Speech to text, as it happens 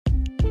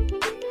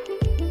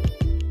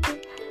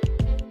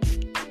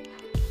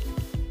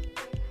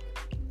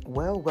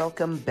Well,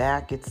 welcome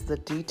back. It's the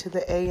D to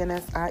the A and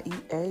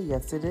SIEA.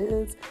 Yes, it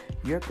is.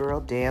 Your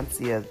girl,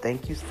 Dancia.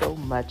 Thank you so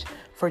much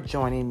for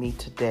joining me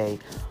today.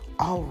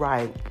 All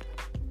right.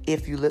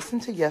 If you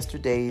listened to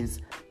yesterday's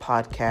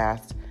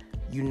podcast,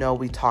 you know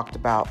we talked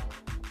about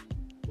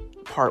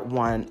part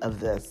one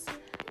of this.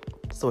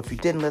 So if you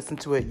didn't listen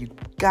to it, you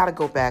got to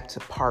go back to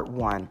part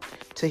one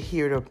to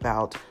hear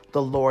about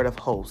the Lord of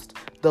hosts,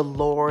 the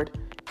Lord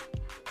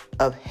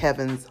of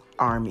heaven's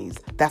armies.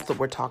 That's what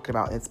we're talking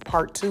about. It's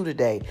part two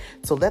today.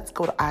 So let's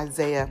go to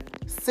Isaiah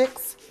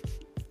 6,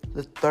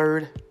 the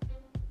third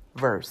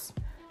verse.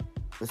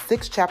 The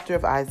sixth chapter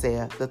of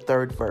Isaiah, the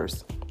third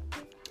verse.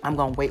 I'm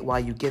going to wait while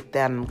you get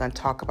that, and I'm going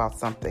to talk about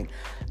something.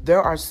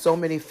 There are so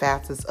many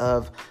facets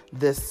of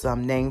this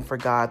name for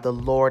God, the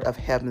Lord of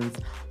heaven's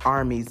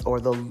armies,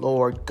 or the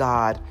Lord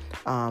God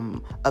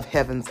of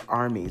heaven's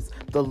armies,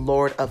 the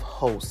Lord of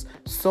hosts.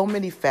 So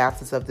many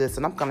facets of this,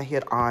 and I'm going to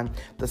hit on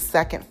the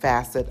second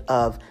facet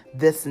of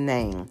this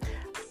name.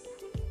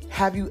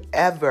 Have you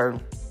ever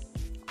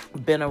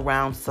been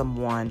around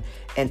someone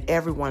and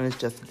everyone is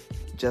just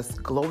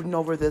gloating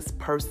over this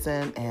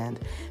person and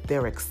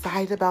they're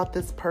excited about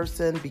this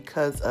person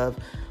because of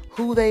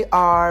who they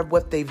are,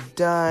 what they've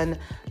done,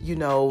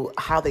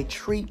 how they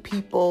treat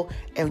people,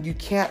 and you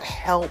can't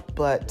help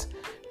but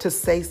to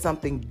say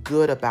something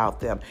good about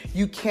them.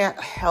 You can't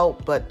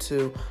help but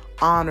to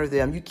honor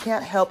them. You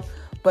can't help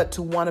but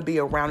to want to be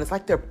around. It's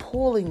like they're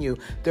pulling you,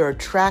 they're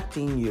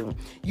attracting you.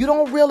 You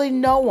don't really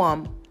know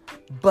them,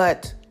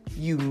 but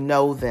you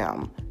know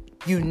them.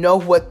 You know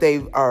what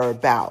they are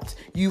about.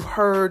 You've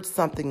heard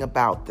something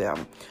about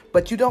them,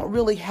 but you don't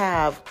really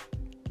have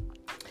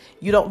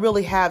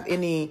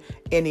any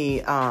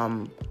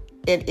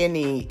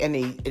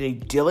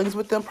dealings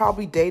with them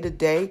probably day to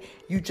day.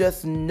 You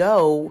just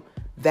know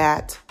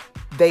that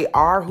they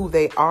are who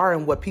they are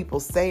and what people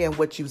say and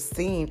what you've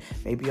seen,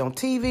 maybe on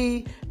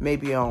TV,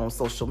 maybe on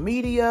social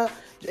media,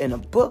 in a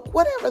book,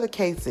 whatever the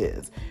case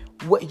is.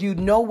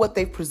 What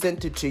they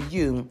presented to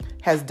you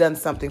has done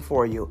something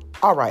for you.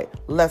 All right,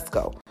 let's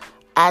go.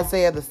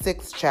 Isaiah, the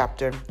 6th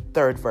chapter,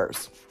 3rd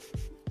verse.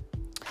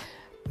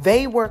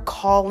 They were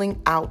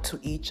calling out to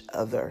each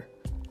other,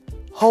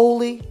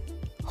 "Holy,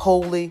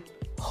 holy,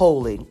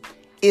 holy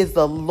is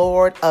the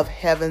Lord of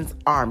heaven's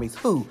armies."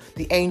 Who?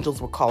 The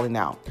angels were calling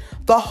out.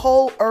 "The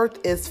whole earth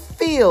is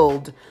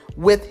filled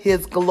with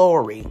his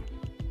glory."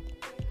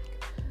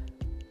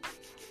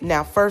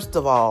 Now, first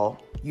of all,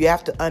 you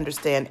have to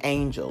understand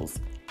angels.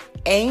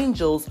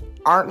 Angels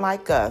aren't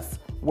like us,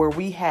 where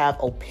we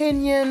have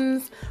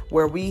opinions,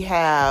 where we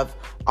have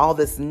all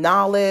this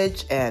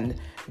knowledge, and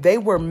they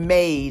were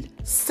made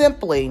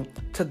simply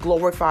to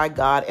glorify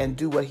God and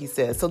do what he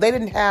says. So they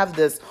didn't have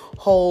this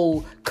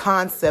whole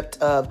concept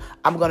of,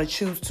 I'm going to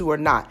choose to or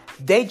not.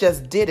 They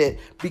just did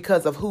it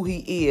because of who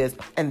he is,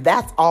 and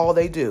that's all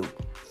they do.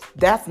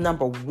 That's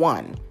number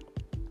one.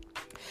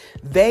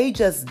 They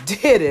just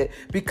did it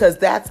because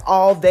that's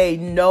all they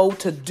know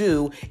to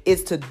do,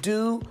 is to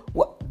do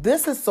what,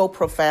 this is so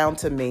profound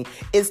to me,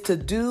 is to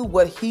do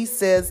what he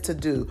says to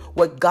do,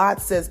 what God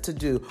says to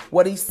do,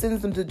 what he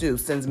sends them to do,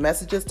 sends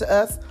messages to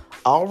us.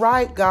 All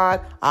right,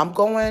 God, I'm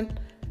going.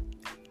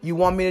 You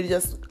want me to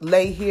just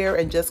lay here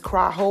and just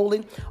cry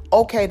holy?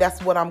 Okay,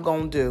 that's what I'm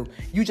going to do.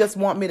 You just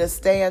want me to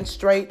stand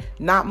straight,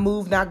 not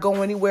move, not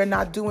go anywhere,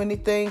 not do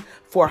anything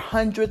for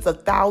hundreds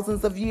of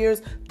thousands of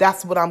years?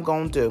 That's what I'm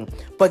going to do.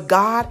 But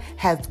God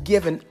has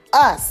given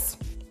us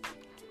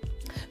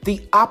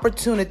the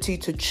opportunity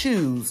to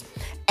choose,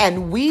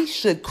 and we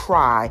should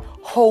cry,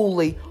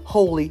 "Holy,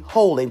 holy,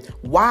 holy."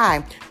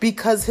 Why?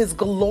 Because his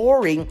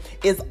glory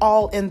is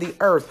all in the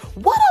earth.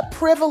 What a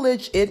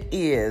privilege it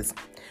is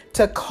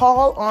to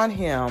call on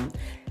him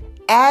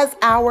as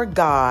our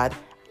God,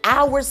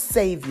 our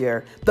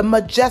Savior, the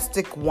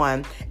majestic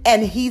one.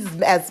 And he's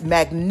as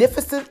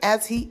magnificent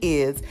as he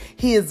is.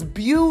 His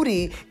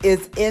beauty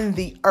is in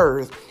the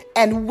earth.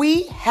 And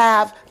we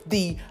have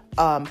the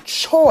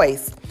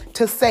choice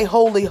to say,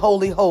 "Holy,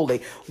 holy,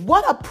 holy."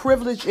 What a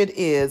privilege it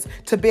is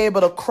to be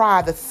able to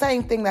cry the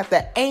same thing that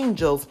the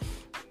angels,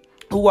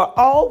 who are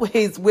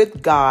always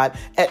with God,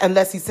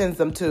 unless he sends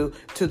them to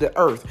the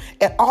earth,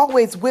 and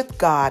always with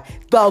God,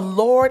 the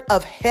Lord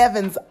of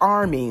heaven's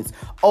armies.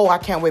 Oh, I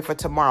can't wait for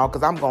tomorrow,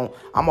 because I'm going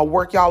to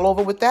work y'all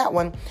over with that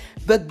one.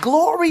 The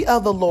glory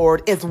of the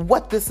Lord is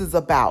what this is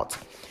about.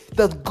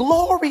 The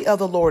glory of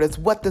the Lord is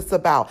what this is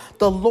about.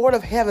 The Lord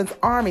of heaven's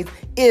armies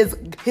is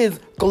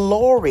his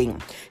glory.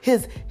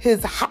 He's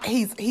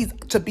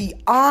to be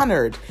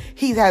honored.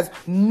 He has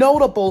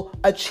notable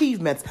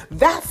achievements.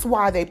 That's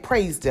why they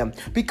praised him,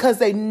 because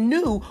they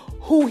knew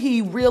who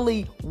he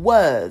really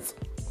was.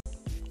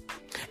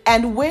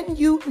 And when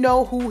you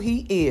know who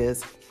he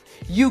is,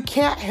 you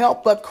can't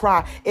help but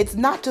cry. It's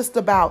not just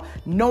about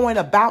knowing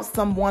about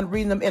someone,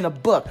 reading them in a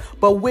book,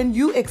 but when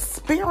you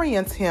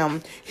experience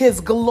him,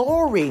 his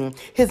glory,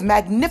 his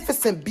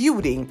magnificent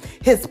beauty,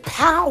 his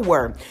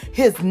power,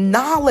 his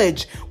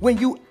knowledge, when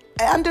you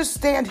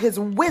understand his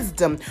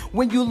wisdom,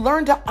 when you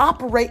learn to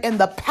operate in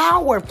the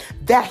power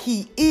that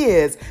he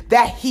is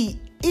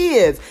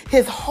is,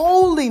 his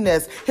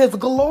holiness, his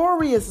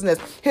gloriousness,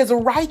 his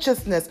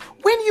righteousness.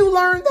 When you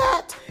learn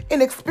that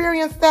and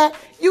experience that,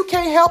 you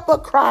can't help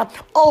but cry,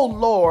 oh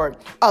Lord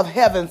of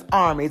heaven's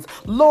armies,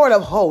 Lord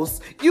of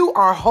hosts, you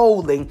are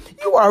holy,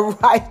 you are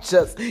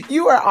righteous,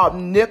 you are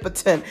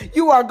omnipotent,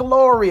 you are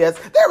glorious.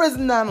 There is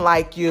none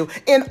like you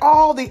in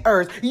all the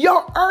earth.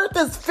 Your earth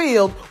is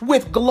filled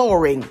with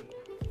glory,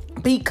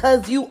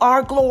 because you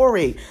are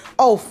glory.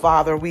 Oh,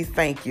 Father, we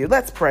thank you.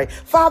 Let's pray.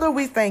 Father,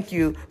 we thank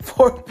you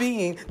for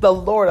being the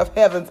Lord of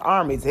heaven's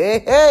armies.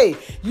 Hey,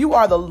 you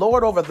are the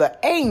Lord over the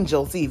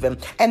angels even.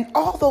 And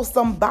although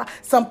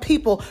some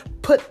people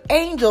put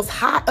angels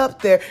high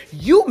up there,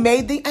 you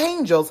made the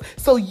angels.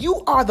 So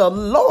you are the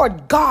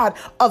Lord God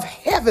of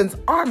heaven's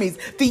armies,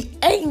 the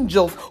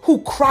angels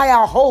who cry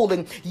out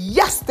holy.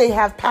 Yes, they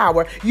have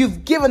power.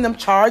 You've given them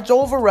charge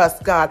over us,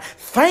 God.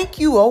 Thank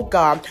you, oh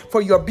God,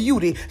 for your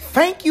beauty.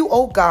 Thank you,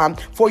 oh God,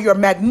 for your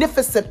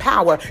magnificent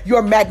power,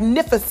 your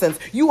magnificence.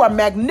 You are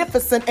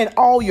magnificent in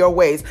all your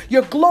ways.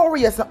 You're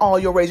glorious in all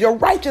your ways. You're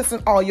righteous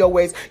in all your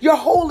ways. You're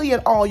holy in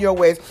all your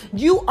ways.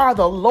 You are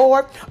the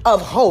Lord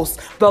of hosts,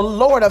 the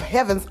Lord of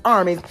heaven's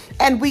armies.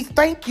 And we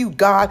thank you,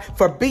 God,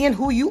 for being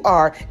who you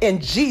are. In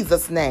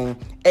Jesus' name,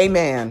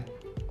 amen.